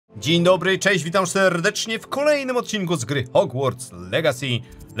Dzień dobry, cześć, witam serdecznie w kolejnym odcinku z gry Hogwarts Legacy.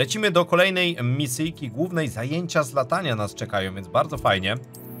 Lecimy do kolejnej misyjki głównej, zajęcia z latania nas czekają, więc bardzo fajnie.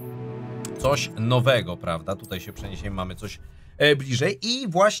 Coś nowego, prawda? Tutaj się przeniesiemy, mamy coś bliżej i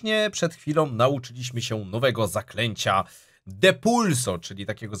właśnie przed chwilą nauczyliśmy się nowego zaklęcia Depulso, czyli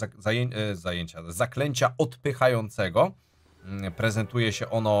takiego zaklęcia odpychającego. Prezentuje się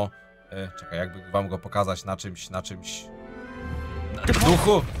ono, czekaj, jakby wam go pokazać na czymś. Na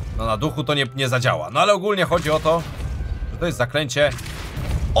duchu? No na duchu to nie zadziała. No ale ogólnie chodzi o to, że to jest zaklęcie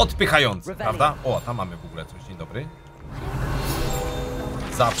odpychające, prawda? O, tam mamy w ogóle coś. Dzień dobry.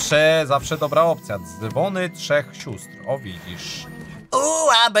 Zawsze dobra opcja. Dzwony trzech sióstr. O, widzisz.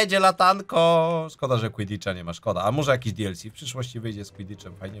 A będzie latanko. Szkoda, że Quidditcha nie ma, szkoda. A może jakiś DLC w przyszłości wyjdzie z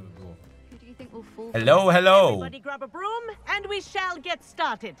Quidditchem? Fajnie by było. Hello, hello.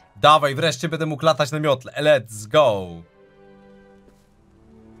 Dawaj, wreszcie będę mógł latać na miotle. Let's go.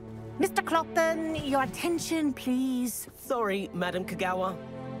 Mr. Clopton, your attention, please. Sorry, Madam Kagawa.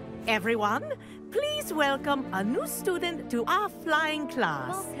 Everyone, please welcome a new student to our flying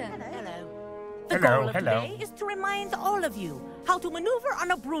class. Hello. The goal of today is to remind all of you how to maneuver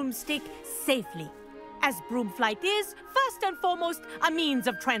on a broomstick safely, as broom flight is, first and foremost, a means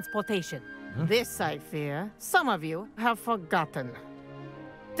of transportation. This, I fear, some of you have forgotten.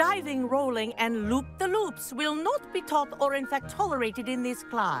 Diving, rolling, and loop-the-loops will not be taught or in fact tolerated in this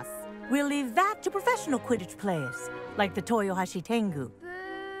class. We'll leave that to professional Quidditch players, like the Toyohashi Tengu.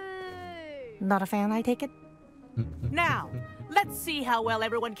 Not a fan, I take it? Now, let's see how well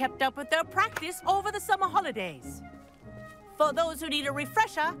everyone kept up with their practice over the summer holidays. For those who need a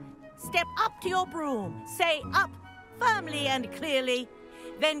refresher, step up to your broom, say up firmly and clearly,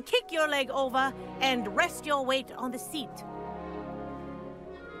 then kick your leg over and rest your weight on the seat.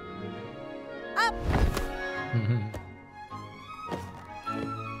 Up!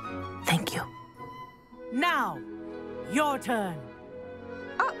 Thank you. Now, your turn.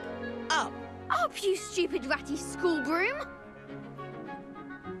 Up, up, up, you stupid ratty school broom!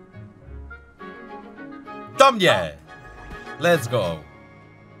 Do mnie! Let's go.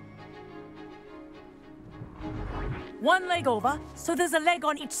 One leg over, so there's a leg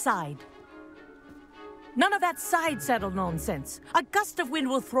on each side. None of that side saddle nonsense. A gust of wind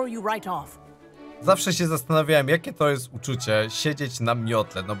will throw you right off. Zawsze się zastanawiałem, jakie to jest uczucie siedzieć na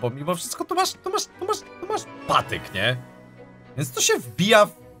miotle, no bo mimo wszystko to masz patyk, nie? Więc to się wbija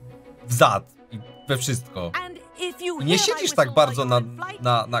w zad i we wszystko. I nie siedzisz tak bardzo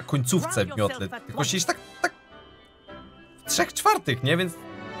na końcówce w miotle, tylko siedzisz tak w 3/4, nie? Więc I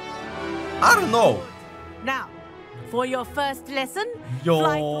don't know. Now, for your first lesson, fly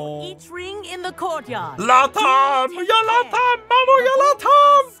through each ring in the courtyard. Latam! Ja latam! Mamo, ja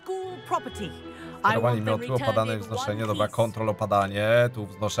latam! School property. Sterowanie miotły, opadane, wznoszenie, dobra, kontrol, opadanie, tu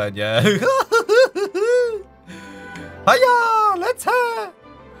wznoszenie. A ja lecę!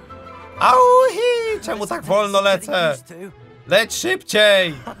 Auhi! Czemu tak wolno lecę? Leć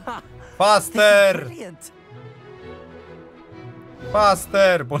szybciej! Faster!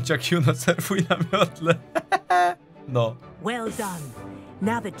 Faster! Bądź jak Juno, surfuj na miotle. No. Well done.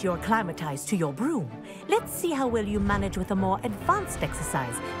 Now that you're acclimatized to your broom, let's see how well you manage with a more advanced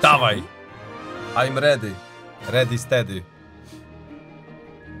exercise. Dawaj! I'm ready. Ready, steady.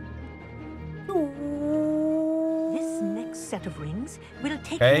 This next set of rings will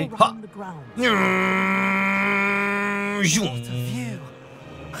take you around the ground.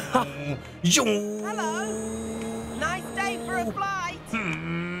 Hello. Nice day for a flight.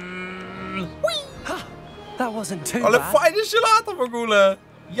 That wasn't too Ale bad. fajnie się lata w ogóle.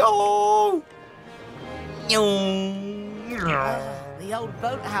 Yo! The old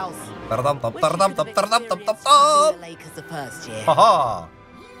boathouse. Tardam tam. Lake as the first year. Haha!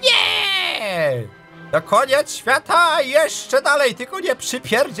 Yeah! To koniec świata, jeszcze dalej, tylko nie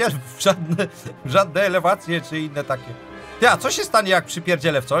przypierdziel w żadne elewacje czy inne takie. Ty, a co się stanie, jak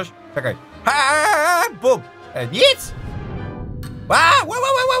przypierdzielę w coś? Czekaj. Bum! Nic!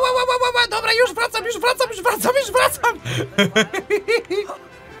 Dobra, już wracam!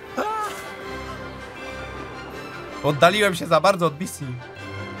 Oddaliłem się za bardzo od misji.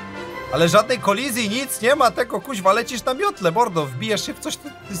 Ale żadnej kolizji, nic nie ma tego, kuźwa, lecisz na miotle, mordo, wbijesz się w coś, to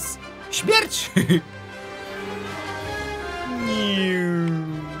jest śmierć.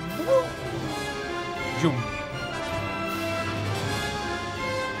 Zium.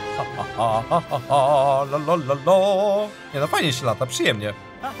 Nie no, fajnie się lata, przyjemnie.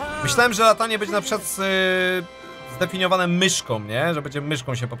 Myślałem, że latanie będzie na przykład zdefiniowane myszką, nie? Że będzie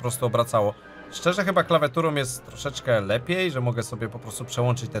myszką się po prostu obracało. Szczerze chyba klawiaturą jest troszeczkę lepiej, że mogę sobie po prostu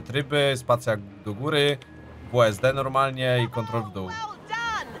przełączyć te tryby, spacja do góry, WSD normalnie i kontrol w dół.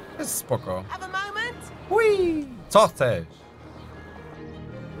 Jest spoko. Have a moment? Ui! Co chcesz?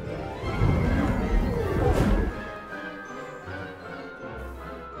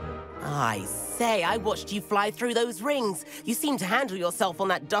 I say, I watched you fly through those rings. You seem to handle yourself on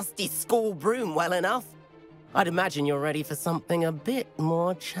that dusty school broom well enough. I'd imagine you're ready for something a bit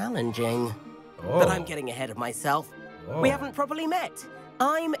more challenging. O. But I'm getting ahead of myself. O. We haven't properly met.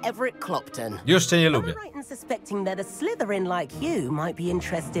 I'm Everett Clopton. Już cię nie Am I lubię. right in suspecting that a Slytherin like you might be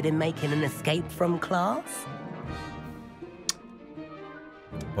interested in making an escape from class?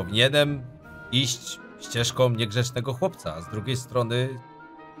 Powinienem iść ścieżką niegrzecznego chłopca, a z drugiej strony...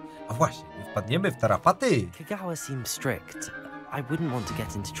 A właśnie, nie wpadniemy w tarapaty. Kagawa seems strict. I wouldn't want to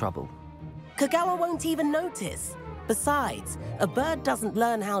get into trouble. Kagawa won't even notice. Besides, a bird doesn't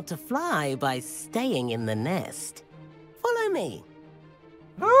learn how to fly by staying in the nest. Follow me.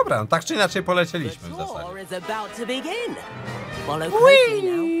 Dobra, no tak czy inaczej polecieliśmy w The zasadzie. tour is about to begin. Follow closely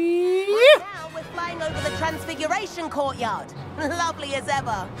now. Right now we're flying over the Transfiguration Courtyard. Lovely as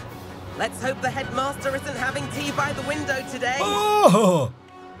ever. Let's hope the headmaster isn't having tea by the window today. O!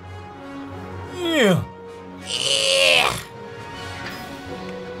 Nie.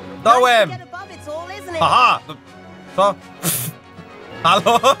 Dołem! Nice to get above it all, isn't it? Aha! No, co?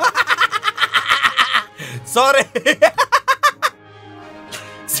 Halo? Sorry!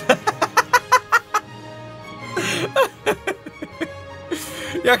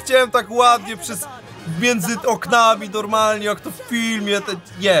 Ja chciałem tak ładnie przez... między oknami normalnie, jak to w filmie.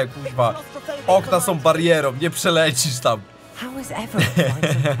 Nie, kurwa. Okna są barierą, nie przelecisz tam. How is Everett flying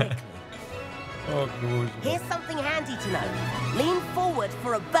so quickly? O kurwa. Here's something handy to know. Lean forward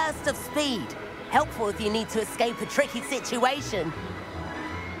for a burst of speed. Helpful if you need to escape a tricky situation.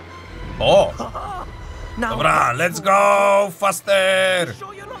 O! Now, Dobra, let's go! Faster!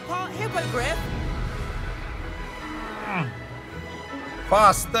 Sure you're not part hippogriff?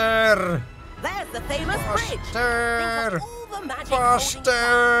 Faster! There's the famous bridge. Faster! Think of all the magic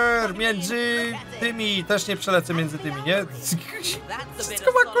Faster! holding Między tymi. Też nie przelecę między tymi, nie? That's a bit Wszystko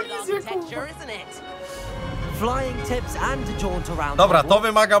of ma solid kolizję, architecture, isn't it? flying tips and a jaunt around. Dobra, to Hogwarts.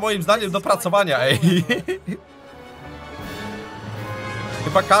 wymaga moim zdaniem dopracowania, ej.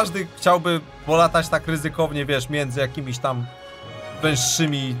 Chyba każdy chciałby polatać tak ryzykownie, wiesz, między jakimiś tam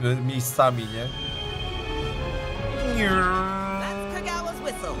węższymi miejscami, nie? That's Kagawa's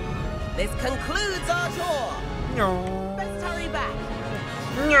whistle. This concludes our tour. Let's hurry back.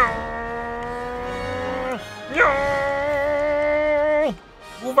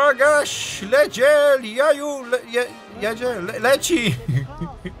 Uwaga, śledzie, jaju, leci!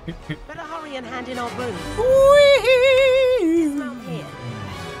 Better hurry and hand in our brooms. Dismount here.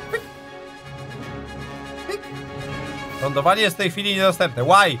 Lądowanie jest w tej chwili niedostępne.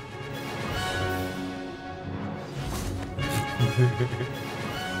 Why?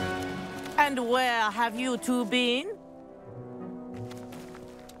 And where have you two been?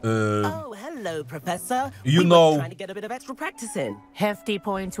 Oh, hello, Professor. You We know- were trying to get a bit of extra practice in. Hefty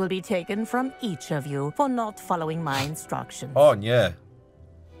points will be taken from each of you for not following my instructions. O nie.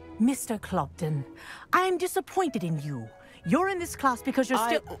 Mr. Clopton, I'm disappointed in you. You're in this class because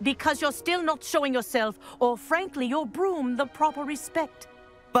you're still not showing yourself, or frankly, your broom the proper respect.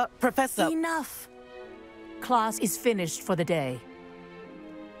 But, Professor... Enough. Class is finished for the day.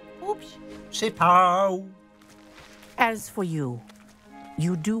 Ups. Przypał. As for you,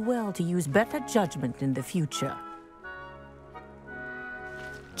 you do well to use better judgment in the future.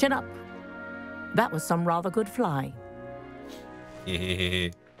 Chin up. That was some rather good flying.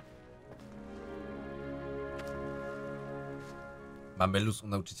 Mamy luz u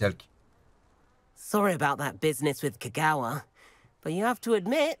nauczycielki. Sorry about that business with Kagawa, but you have to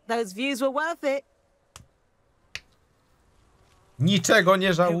admit, those views were worth it. Niczego nie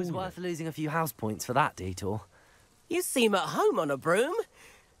It was żałuję. worth losing a few house points for that detour. You seem at home on a broom.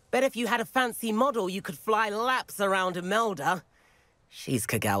 Bet if you had a fancy model, you could fly laps around Imelda. She's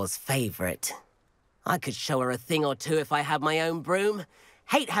Kagawa's favorite. I could show her a thing or two if I had my own broom.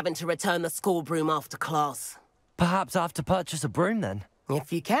 Hate having to return the school broom after class. Perhaps I have to purchase a broom then.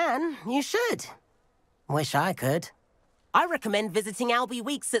 If you can, you should. Wish I could. I recommend visiting Albie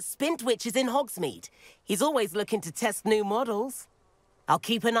Weeks at Spintwitches in Hogsmeade. He's always looking to test new models. I'll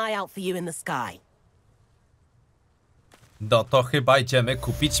keep an eye out for you in the sky. No to chyba idziemy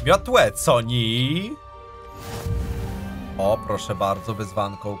kupić miotłę, co ni? O, proszę bardzo,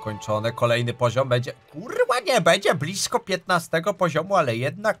 wyzwanko ukończone. Kolejny poziom będzie... Kurwa, nie, będzie blisko 15 poziomu, ale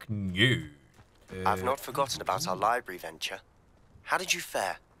jednak nie. I've not forgotten about our library venture. How did you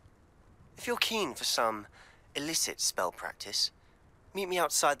fare? If you're keen for some illicit spell practice, meet me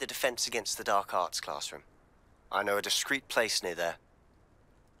outside the Defense Against the Dark Arts classroom. I know a discreet place near there.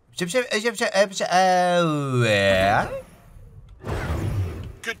 Good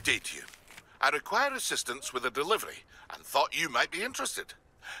day to you. I require assistance with a delivery and thought you might be interested.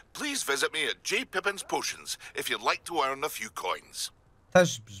 Please visit me at J. Pippin's Potions if you'd like to earn a few coins.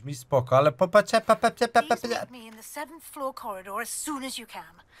 Też brzmi spoko, ale Please meet me in the 7th floor corridor as soon as you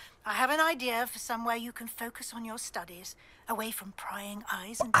can. I have an idea for somewhere you can focus on your studies, away from prying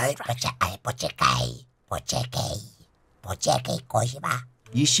eyes and distractions. Poczekaj, koźma.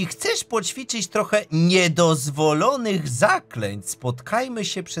 Jeśli chcesz poćwiczyć trochę niedozwolonych zaklęć, spotkajmy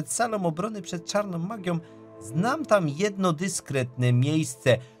się przed salą obrony przed czarną magią. Znam tam jedno dyskretne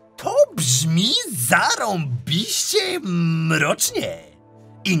miejsce. To brzmi zarąbiście mrocznie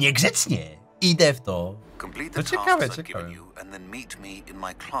i niegrzecznie. Idę w to. To ciekawe, ciekawe. And then meet me in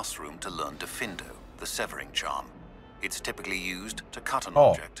my classroom to learn Diffindo, the severing charm. It's typically used to cut an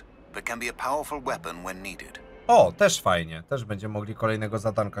object, but can be a powerful weapon when needed. O, też fajnie. Też będziemy mogli kolejnego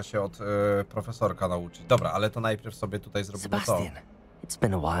zadanka się od profesorka nauczyć. Dobra, ale to najpierw sobie tutaj zrobimy Sebastian, it's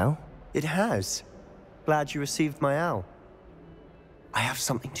been a while. It has. Glad you received my owl. I have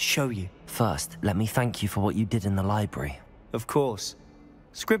something to show you. First, let me thank you for what you did in the library. Of course.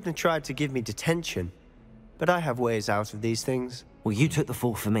 Scribner tried to give me detention, but I have ways out of these things. Well, you took the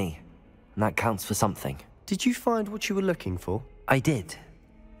fall for me, and that counts for something. Did you find what you were looking for? I did,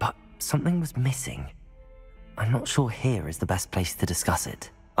 but something was missing. I'm not sure here is the best place to discuss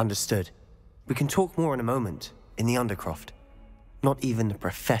it. Understood. We can talk more in a moment, in the Undercroft. Not even the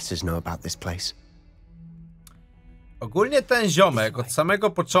professors know about this place. Ogólnie ten ziomek od samego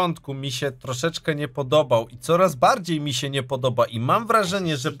początku mi się troszeczkę nie podobał i coraz bardziej mi się nie podoba i mam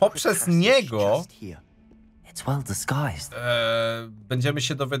wrażenie, że poprzez niego będziemy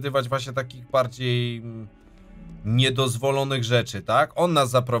się dowiadywać właśnie takich bardziej niedozwolonych rzeczy, tak? On nas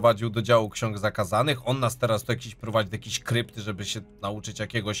zaprowadził do działu ksiąg zakazanych, on nas teraz tu prowadzi do jakiejś krypty, żeby się nauczyć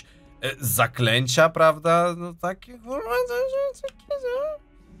jakiegoś zaklęcia, prawda? No takie...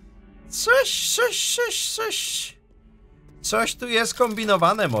 Coś tu jest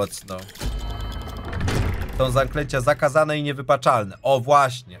kombinowane mocno. To zaklęcia zakazane i niewybaczalne. O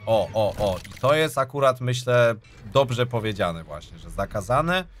właśnie, I to jest akurat, myślę, dobrze powiedziane właśnie, że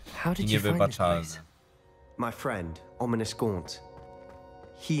zakazane i niewybaczalne. My friend, Ominous Gaunt.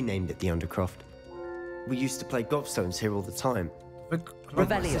 He named it the Undercroft. We used to play gobstones here all the time.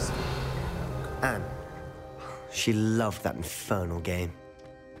 Revelio. Anne. She loved that infernal game.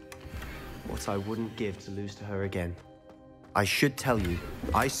 What I wouldn't give to lose to her again. I should tell you,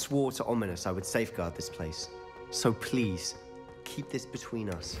 I swore to Ominous I would safeguard this place. So please, keep this between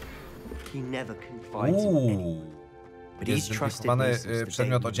us. He never confides in anyone. But he's trusted me since the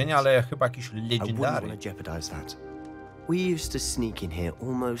przedmiot odzienia, ale chyba jakiś legendary. I wouldn't want to jeopardize that. We used to sneak in here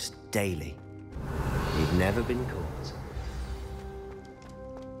almost daily. We've never been caught.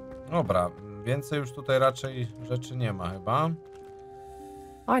 Dobra, więcej już tutaj raczej rzeczy nie ma chyba.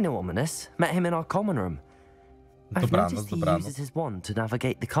 I know Ominous. Met him in our common room. I've noticed he uses his wand to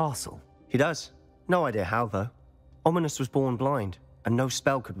navigate the castle. He does. No idea how, though. Ominous was born blind, and no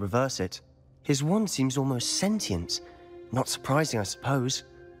spell could reverse it. His wand seems almost sentient. Not surprising, I suppose.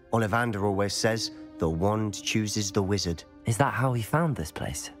 Ollivander always says, the wand chooses the wizard. Is that how he found this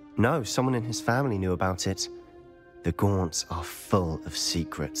place? No, someone in his family knew about it. The Gaunts are full of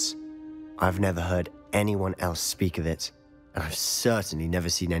secrets. I've never heard anyone else speak of it, and I've certainly never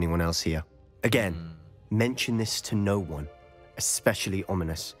seen anyone else here. Again, mention this to no one, especially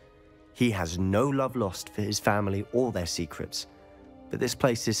Ominous. He has no love lost for his family or their secrets, but this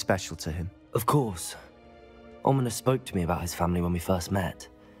place is special to him. Of course. Ominous spoke to me about his family when we first met.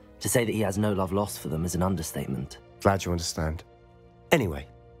 To say that he has no love lost for them is an understatement. Glad you understand. Anyway,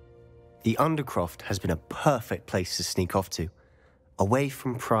 the Undercroft has been a perfect place to sneak off to, away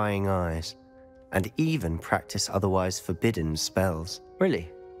from prying eyes, and even practice otherwise forbidden spells. Really?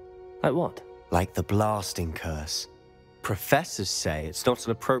 Like what? Like the blasting curse. Professors say it's not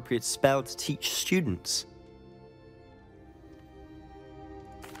an appropriate spell to teach students.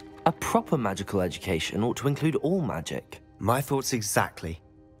 A proper magical education ought to include all magic. My thoughts exactly.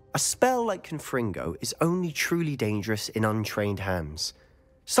 A spell like Confringo is only truly dangerous in untrained hands.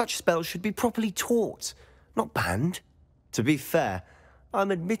 Such spells should be properly taught, not banned. To be fair,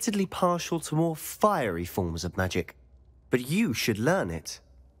 I'm admittedly partial to more fiery forms of magic. But you should learn it.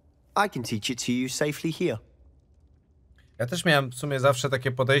 I can teach it to you safely here. Ja też miałem w sumie zawsze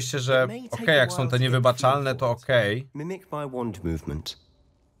takie podejście, że okej, jak są te niewybaczalne, to okej. Mimic my wand movement.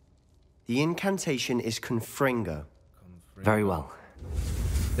 The incantation is Confringo. Very well.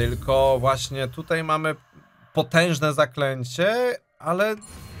 Tylko właśnie tutaj mamy potężne zaklęcie, ale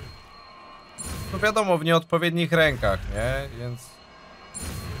no wiadomo, w nieodpowiednich rękach, nie? Więc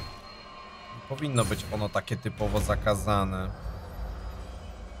powinno być ono takie typowo zakazane.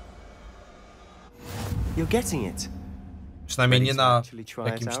 You're getting it. Przynajmniej nie na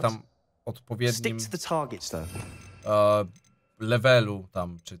jakimś tam odpowiednim levelu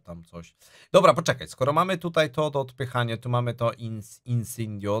tam, czy tam coś. Dobra, poczekaj, skoro mamy tutaj to do odpychania, tu mamy to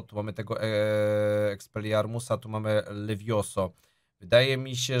incendio, tu mamy tego expelliarmusa, tu mamy levioso. Wydaje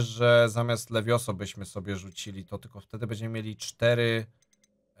mi się, że zamiast levioso byśmy sobie rzucili to, tylko wtedy będziemy mieli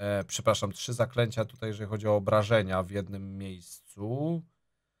 3 zaklęcia tutaj, jeżeli chodzi o obrażenia w jednym miejscu.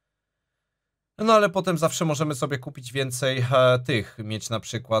 No ale potem zawsze możemy sobie kupić więcej tych, mieć na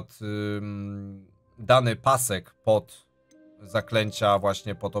przykład dany pasek pod zaklęcia,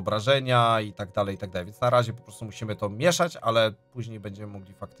 właśnie pod obrażenia i tak dalej, i tak dalej. Więc na razie po prostu musimy to mieszać, ale później będziemy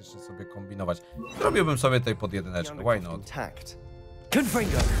mogli faktycznie sobie kombinować. Zrobiłbym sobie tutaj pod jedyneczkę, why not?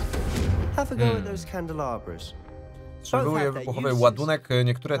 Przywołuje wybuchowy ładunek,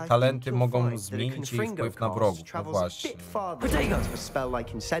 niektóre talenty mogą zmienić jej wpływ na wrogów. No właśnie.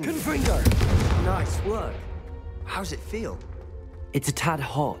 Nice work. How's it feel? It's a tad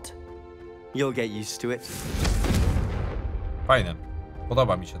hot. You'll get used to it. Fajne.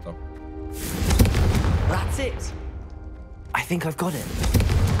 Podoba mi się to. That's it. I think I've got it.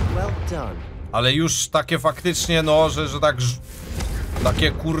 Well done. Ale już takie faktycznie, no, że tak...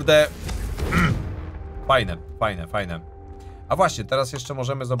 Takie kurde... Fajne, fajne, fajne. A właśnie, teraz jeszcze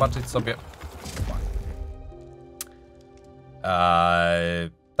możemy zobaczyć sobie...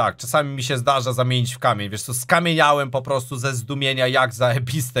 Tak, czasami mi się zdarza zamienić w kamień. Wiesz co, skamieniałem po prostu ze zdumienia, jak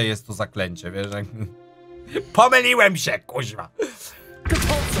zajebiste jest to zaklęcie, wiesz? Pomyliłem się, kuźwa.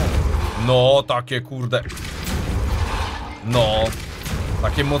 No, takie kurde. No,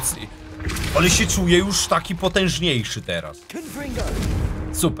 takie mocniej. Ale się czuję już taki potężniejszy teraz.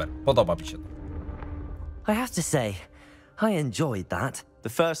 Super, podoba mi się to. I have to say, I enjoyed that. The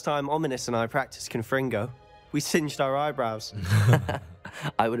first time Ominous and I practiced Confringo, we singed our eyebrows.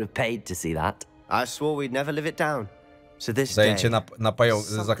 I would have paid to see that. I swore we'd never live it down. So this Zajęcie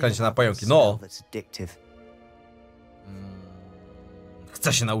zaklęcie na pająki. No.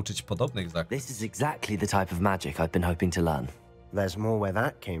 Chcę się nauczyć podobnych zaklęć. This is exactly the type of magic I've been hoping to learn. There's more where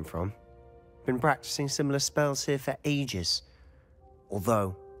that came from. Been practicing similar spells here for ages.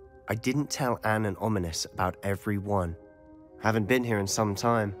 Although, I didn't tell Anne and Ominous about every one. Haven't been here in some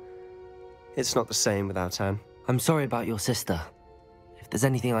time. It's not the same without Anne. I'm sorry about your sister. If there's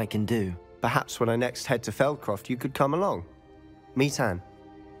anything I can do... Perhaps when I next head to Feldcroft, you could come along. Meet Anne.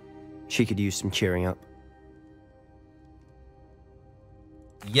 She could use some cheering up.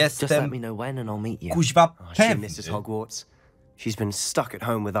 Just let me know when and I'll meet you. Kuźwa, she misses Hogwarts. She's been stuck at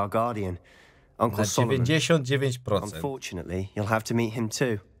home with our guardian, Uncle Solomon. 99%. Unfortunately, you'll have to meet him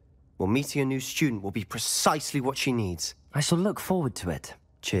too. Well, meeting a new student will be precisely what she needs. I shall look forward to it.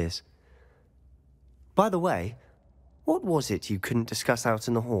 Cheers. By the way, what was it you couldn't discuss out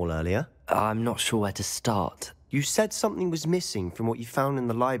in the hall earlier? I'm not sure where to start. You said something was missing from what you found in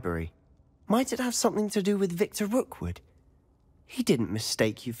the library. Might it have something to do with Victor Rookwood? He didn't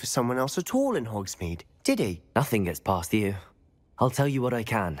mistake you for someone else at all in Hogsmeade, did he? Nothing gets past you. I'll tell you what I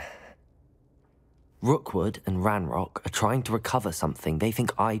can. Rookwood and Ranrock are trying to recover something they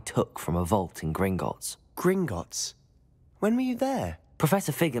think I took from a vault in Gringotts. Gringotts? When were you there?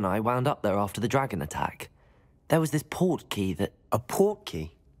 Professor Fig and I wound up there after the dragon attack. There was this port key that... A port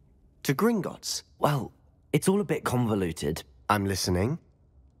key? To Gringotts? Well, it's all a bit convoluted. I'm listening.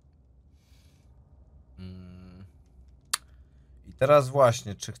 I teraz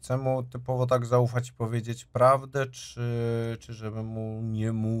właśnie, czy chcę mu typowo tak zaufać i powiedzieć prawdę, czy żeby mu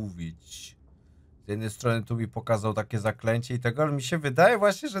nie mówić? Z jednej strony tu mi pokazał takie zaklęcie i tego, ale mi się wydaje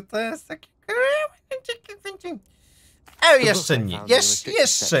właśnie, że to jest takie... jeszcze nie,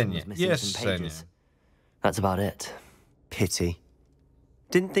 jeszcze nie. That's about it. Pity.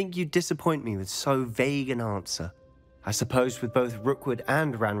 Didn't think you'd disappoint me with so vague an answer. I suppose with both Rookwood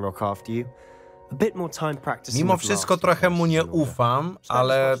and Ranrock after you, a bit more time practicing. Mimo wszystko trochę mu nie ufam,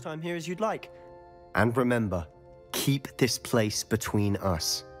 ale... And remember, keep this place between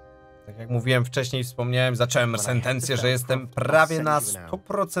us. Tak jak mówiłem wcześniej, wspomniałem, zacząłem sentencję, że jestem prawie na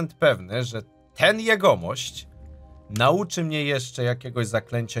 100% pewny, że ten jegomość nauczy mnie jeszcze jakiegoś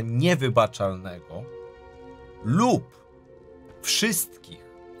zaklęcia niewybaczalnego lub wszystkich,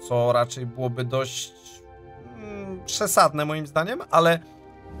 co raczej byłoby dość przesadne moim zdaniem, ale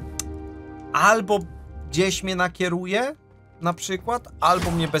albo gdzieś mnie nakieruje na przykład,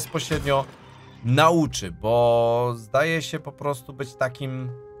 albo mnie bezpośrednio nauczy, bo zdaje się po prostu być takim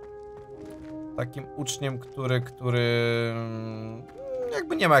uczniem, który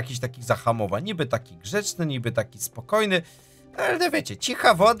jakby nie ma jakichś takich zahamowań, niby taki grzeczny, niby taki spokojny, Ale wiecie,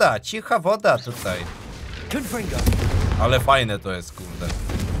 cicha woda tutaj. Ale fajne to jest, kurde.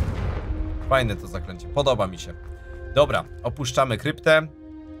 Fajne to zaklęcie, podoba mi się. Dobra, opuszczamy kryptę.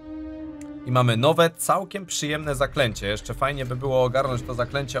 I mamy nowe, całkiem przyjemne zaklęcie. Jeszcze fajnie by było ogarnąć to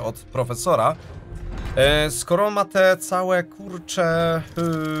zaklęcie od profesora. Skoro ma te całe, kurcze...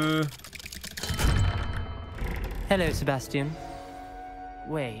 Hello, Sebastian.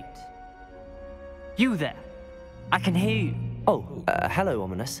 Wait. You there? I can hear you. Oh, hello,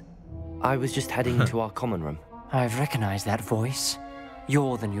 Ominous. I was just heading to our common room. I've recognized that voice.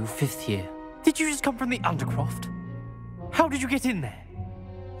 You're the new 5th year. Did you just come from the Undercroft? How did you get in there?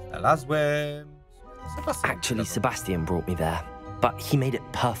 Actually, Sebastian brought me there, but he made it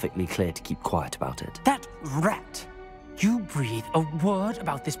perfectly clear to keep quiet about it. That rat! You breathe a word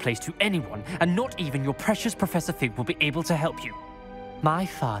about this place to anyone, and not even your precious Professor Fig will be able to help you. My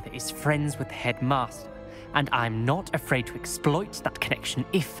father is friends with the headmaster, and I'm not afraid to exploit that connection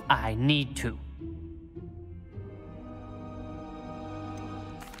if I need to.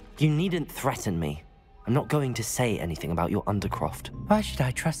 You needn't threaten me. I'm not going to say anything about your Undercroft. Why should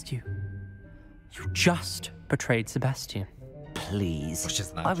I trust you? You just betrayed Sebastian. Please.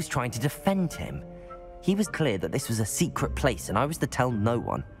 I was trying to defend him. He was clear that this was a secret place and I was to tell no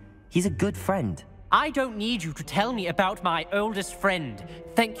one. He's a good friend. I don't need you to tell me about my oldest friend.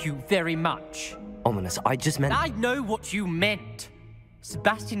 Thank you very much. Ominous, I just meant... I know what you meant.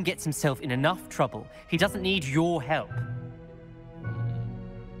 Sebastian gets himself in enough trouble. He doesn't need your help.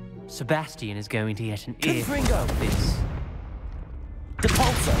 Sebastian is going to get an earful of this.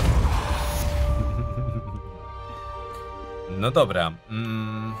 Depulso. No dobra.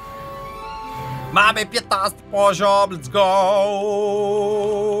 Mamy 15 poziom, let's go!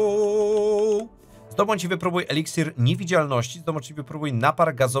 Zdobądź i wypróbuj eliksir niewidzialności, zdobądź i wypróbuj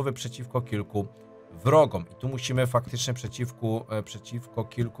napar gazowy przeciwko kilku wrogom. I tu musimy faktycznie przeciwko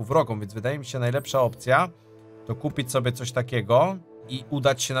kilku wrogom, więc wydaje mi się najlepsza opcja to kupić sobie coś takiego i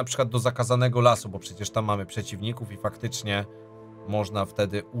udać się na przykład do zakazanego lasu, bo przecież tam mamy przeciwników i faktycznie można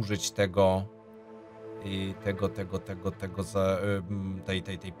wtedy użyć tego i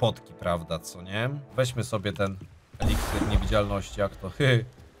tej potki, prawda, co nie? Weźmy sobie ten eliksir niewidzialności, jak to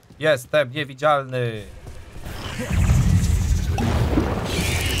jestem niewidzialny.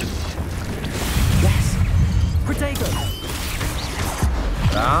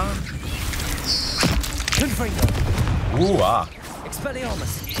 Dobra. Uła.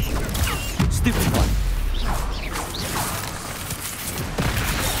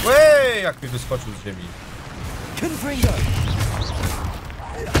 Łej, jak mi wyskoczył z ziemi.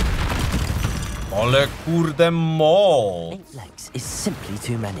 Ale kurde moc.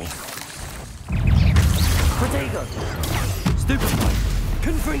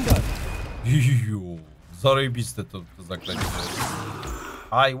 Zarybiste to zaklęcie.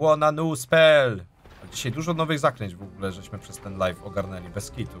 I wanna new spell. Dzisiaj dużo nowych zaklęć w ogóle, żeśmy przez ten live ogarnęli,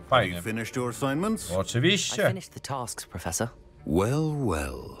 bez kitu. Fajnie. Oczywiście. I finished the tasks, Professor. Well,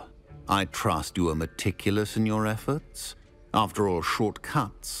 well. I trust you are meticulous in your efforts. After all,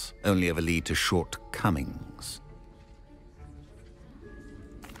 shortcuts only ever lead to shortcomings.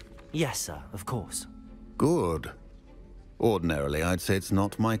 Yes, sir, of course. Good. Ordinarily, I'd say it's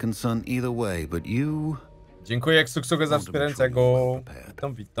not my concern either way, but you... Dziękuję Ksuksuge za wspierające go.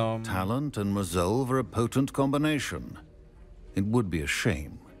 Witam, witam. Talent and resolve are a potent combination. It would be a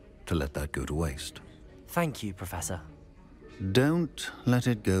shame to let that go to waste. Thank you, Professor. Don't let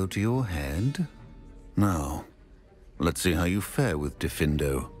it go to your head. Now, let's see how you fare with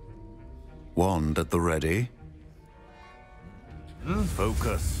Diffindo. Wand at the ready.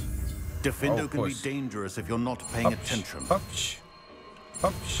 Focus. Diffindo can be dangerous if you're not paying attention. Hopś.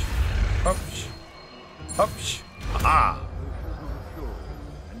 Hopś. Hopś. Hopś. Aha!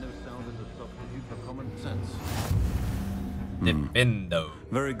 Diffindo.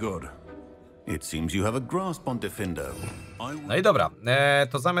 Very good. It seems you have a grasp on Diffindo. No i dobra,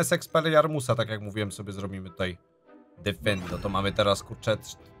 to zamiast Expelliarmusa, tak jak mówiłem, sobie zrobimy tutaj Diffindo. To mamy teraz, kurczę,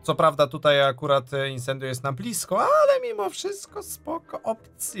 co prawda tutaj akurat Incendio jest nam blisko, ale mimo wszystko spoko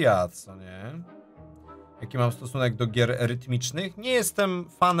opcja, co nie? Jaki mam stosunek do gier rytmicznych? Nie jestem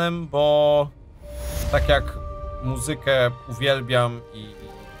fanem, bo tak jak muzykę uwielbiam i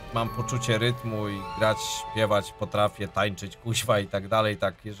mam poczucie rytmu i grać, śpiewać, potrafię tańczyć, kuźwa i tak dalej,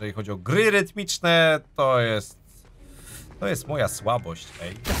 tak jeżeli chodzi o gry rytmiczne, to jest moja słabość,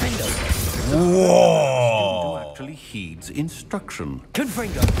 ej. Wow!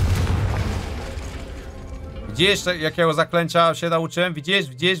 Widzisz, jakiego zaklęcia się nauczyłem? Widzisz?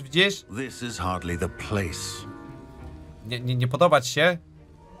 This is hardly the place. Nie podobać się?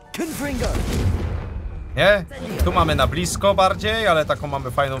 Nie? Tu mamy na blisko bardziej, ale taką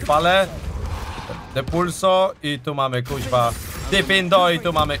mamy fajną falę. Depulso i tu mamy kuźwa Difindo i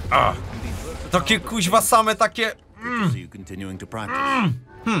tu mamy... takie kuźwa same takie...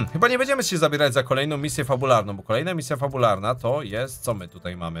 Chyba nie będziemy się zabierać za kolejną misję fabularną, bo kolejna misja fabularna to jest... Co my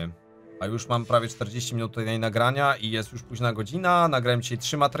tutaj mamy? A już mam prawie 40 minut tutaj nagrania i jest już późna godzina. Nagrałem dzisiaj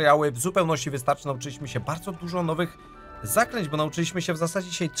 3 materiały. W zupełności wystarczy. Nauczyliśmy się bardzo dużo nowych zaklęć, bo nauczyliśmy się w zasadzie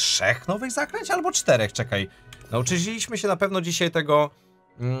dzisiaj 3 nowych zaklęć albo 4. Czekaj. Nauczyliśmy się na pewno dzisiaj tego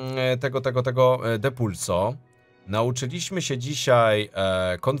Depulso. Nauczyliśmy się dzisiaj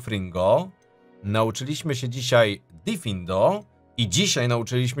Confringo. Nauczyliśmy się dzisiaj Difindo. I dzisiaj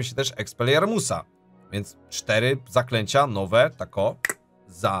nauczyliśmy się też Expelliarmusa. Więc 4 zaklęcia nowe, tako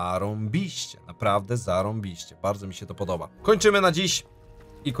zarąbiście. Naprawdę zarąbiście. Bardzo mi się to podoba. Kończymy na dziś.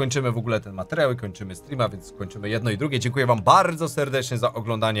 I kończymy w ogóle ten materiał i kończymy streama, więc kończymy jedno i drugie. Dziękuję wam bardzo serdecznie za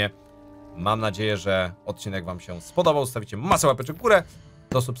oglądanie. Mam nadzieję, że odcinek wam się spodobał. Stawicie masę łapeczek w górę.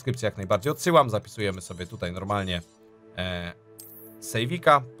 Do subskrypcji jak najbardziej odsyłam. Zapisujemy sobie tutaj normalnie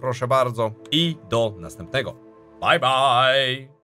save'ika. Proszę bardzo. I do następnego. Bye bye!